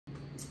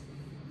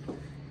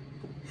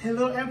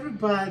Hello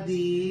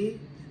everybody!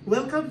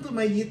 Welcome to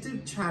my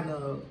YouTube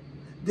channel.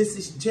 This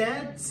is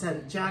Jed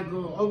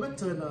Santiago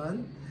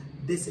Obatonon.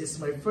 This is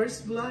my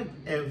first vlog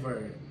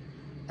ever.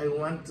 I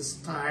want to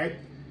start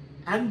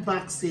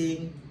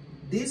unboxing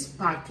this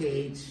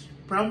package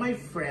from my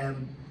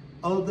friend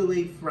all the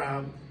way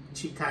from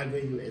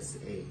Chicago,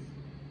 USA.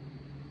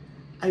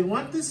 I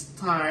want to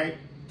start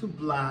to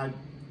vlog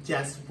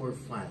just for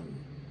fun.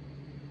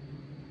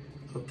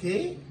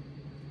 Okay?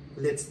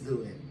 Let's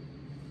do it.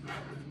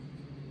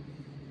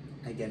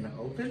 I'm gonna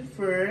open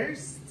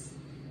first.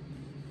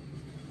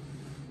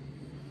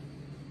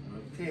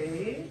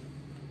 Okay.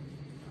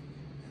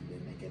 And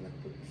then I'm gonna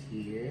put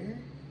here.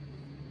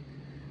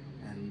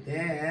 And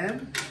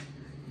then,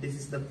 this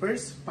is the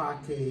first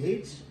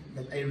package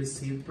that I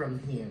received from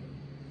him.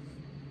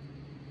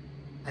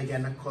 I'm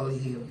gonna call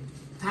him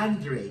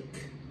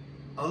TUNDRAKE,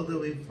 all the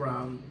way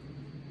from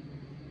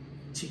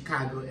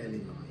Chicago,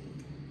 Illinois.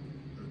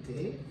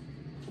 Okay?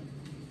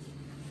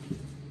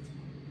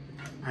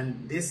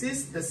 And this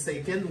is the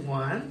second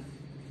one,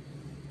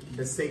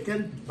 the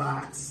second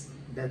box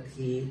that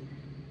he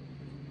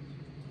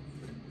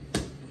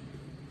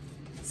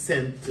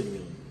sent to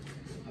me.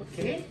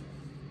 Okay?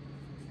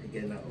 I'm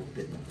gonna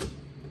open up.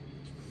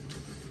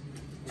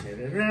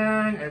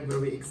 Ta-da-da! I'm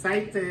very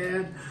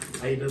excited.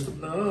 I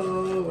don't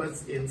know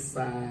what's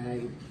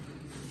inside.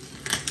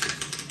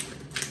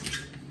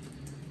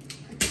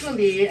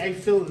 Actually, I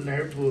feel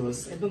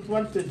nervous. I don't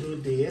want to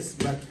do this,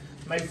 but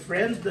my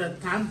friend, the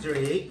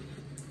TUNDRAKE,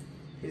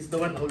 he's the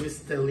one always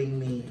telling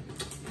me,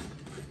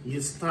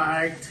 you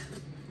start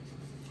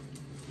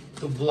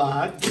to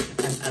vlog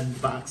and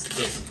unbox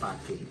this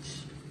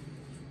package.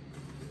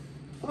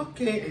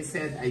 Okay, I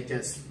said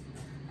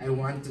I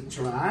want to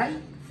try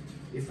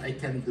if I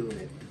can do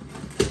it.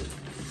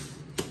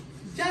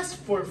 Just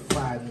for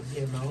fun,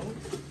 you know.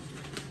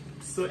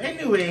 So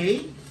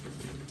anyway,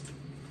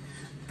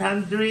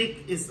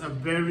 TUNDRAKE is a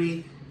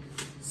very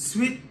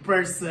sweet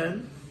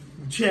person,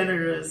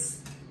 generous,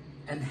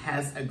 and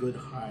has a good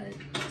heart.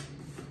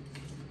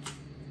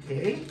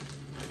 Okay,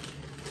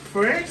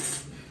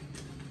 first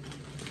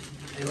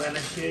I want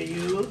to show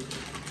you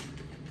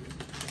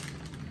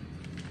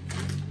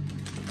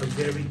a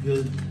very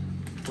good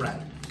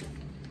front.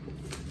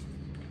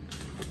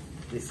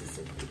 This is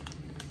it.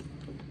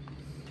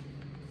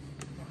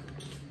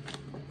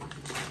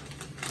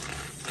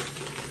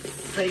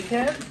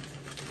 Second,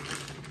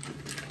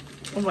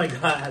 oh my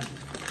god,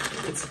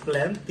 it's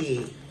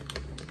plenty.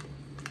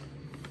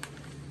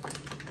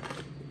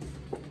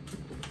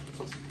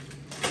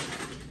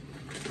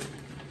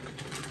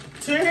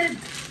 Third,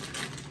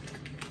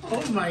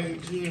 oh my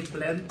gee,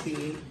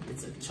 plenty.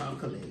 It's a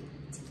chocolate.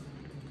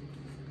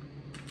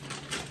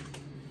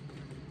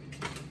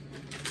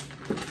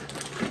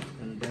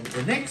 And then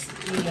the next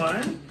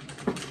one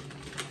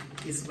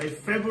is my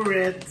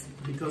favorite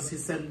because he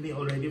sent me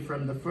already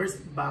from the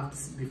first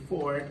box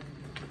before,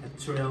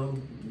 a trail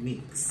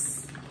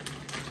mix.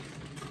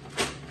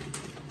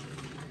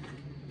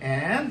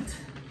 And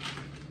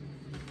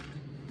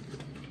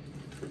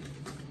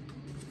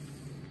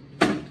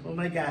oh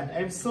my god,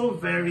 I'm so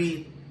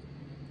very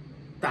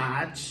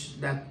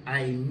touched that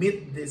I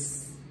meet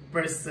this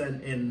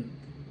person in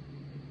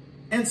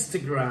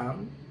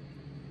Instagram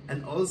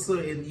and also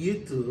in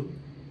YouTube.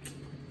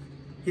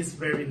 He's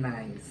very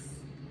nice.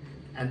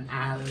 And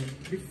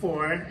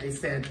before I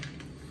said,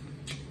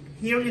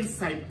 here in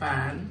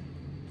Saipan,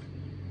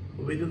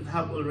 we don't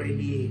have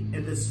already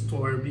in the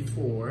store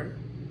before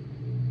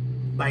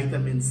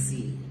vitamin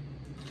C.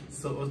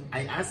 So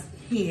I asked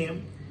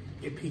him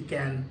if he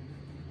can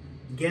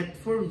get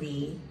for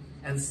me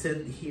and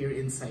send here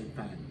in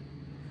Saipan.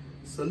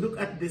 So look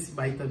at this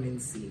vitamin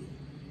C.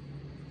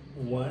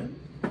 1,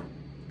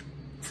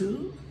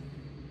 2.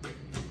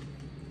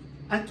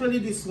 Actually,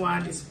 this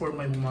one is for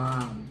my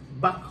mom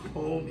back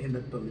home in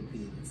the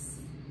Philippines.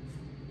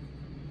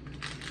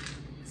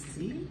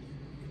 See?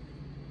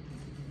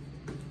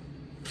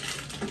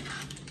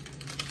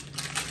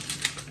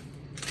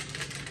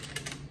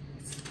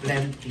 It's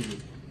plenty.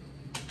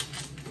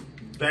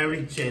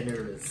 Very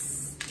generous.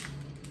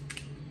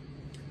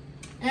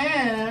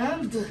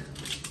 And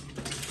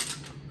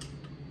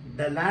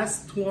the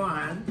last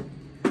one,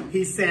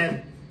 he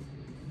said,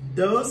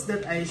 those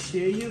that I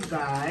share you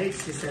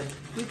guys, he said,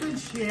 you can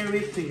share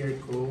it to your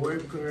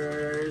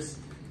coworkers,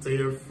 to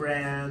your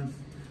friends.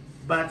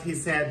 But he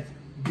said,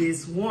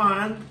 this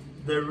one,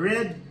 the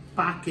red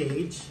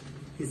package,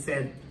 he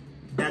said,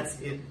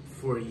 that's it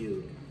for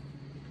you.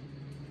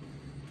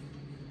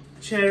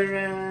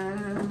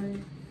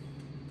 Charan!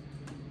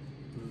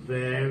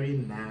 Very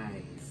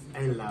nice.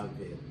 I love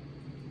it.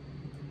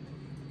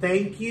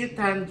 Thank you,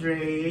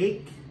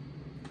 TUNDRAKE.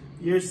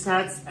 You're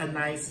such a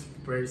nice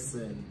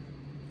person.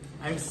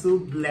 I'm so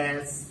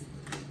blessed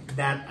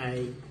that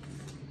I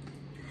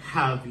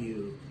have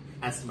you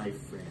as my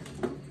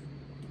friend.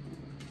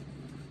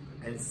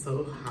 I'm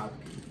so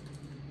happy.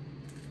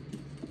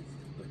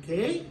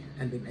 Okay?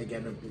 And then I'm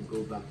gonna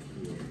go back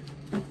here.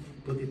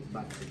 Put it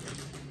back again.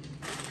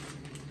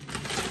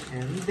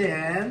 And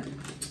then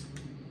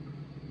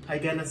I'm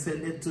gonna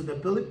send it to the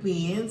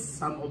Philippines,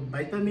 some of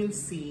vitamin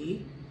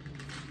C,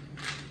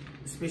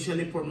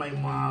 especially for my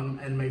mom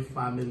and my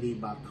family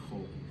back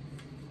home.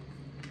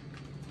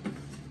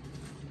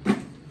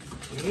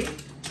 Okay,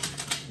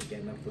 I'm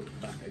gonna put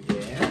back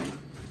again.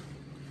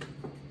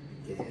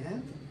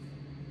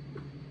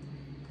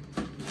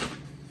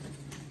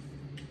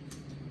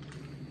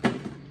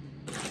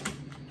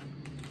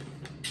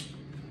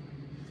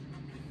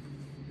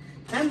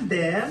 And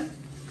then,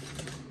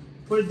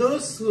 for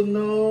those who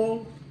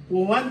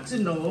want to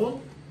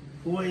know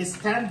who is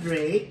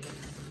TUNDRAKE,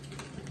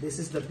 this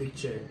is the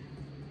picture.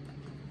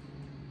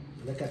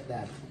 Look at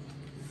that.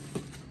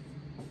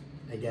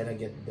 I gotta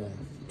get the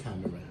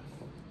camera.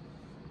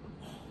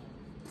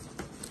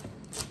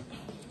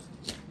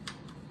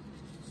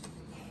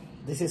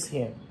 This is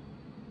him.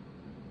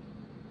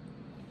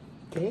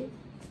 Okay?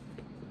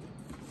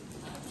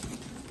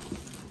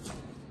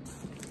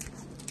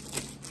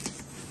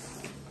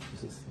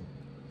 This is him.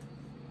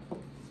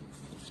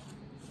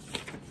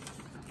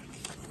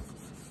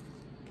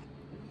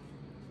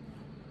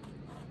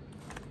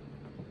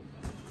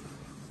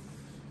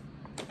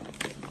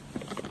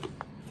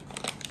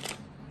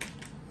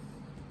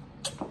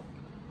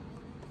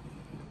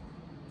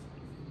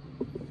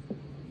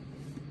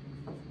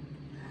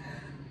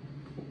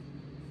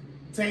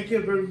 Thank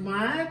you very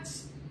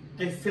much.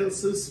 I feel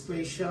so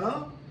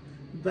special.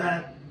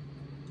 But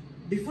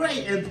before I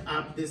end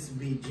up this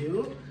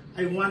video,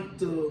 I want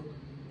to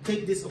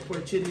take this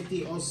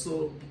opportunity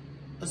also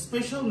a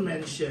special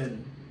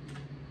mention.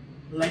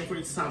 Like for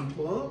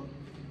example,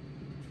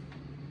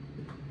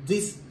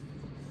 this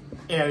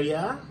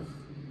area,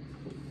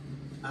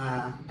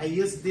 I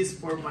used this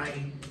for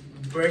my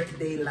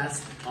birthday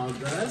last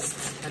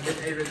August, and then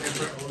I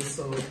remember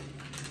also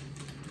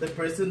the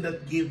person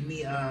that gave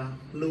me a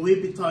Louis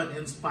Vuitton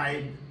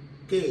inspired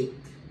cake,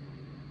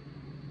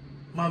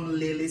 Mom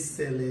Lily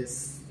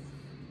Celis.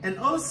 And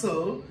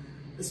also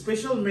a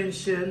special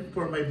mention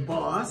for my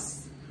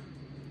boss,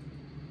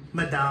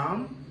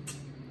 Madam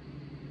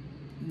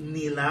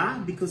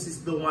Nila, because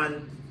he's the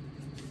one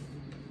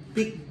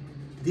picked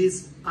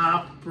this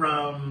up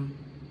from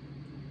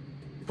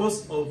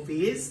post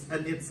office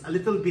and it's a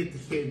little bit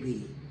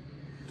heavy.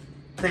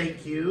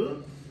 Thank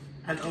you.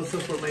 And also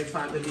for my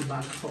family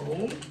back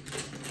home.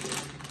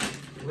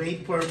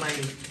 Wait for my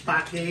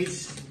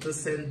package to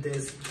send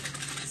this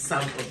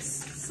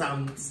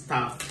some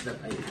stuff that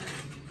I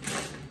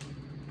have.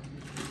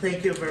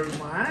 Thank you very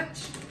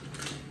much.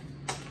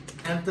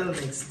 Until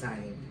next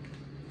time.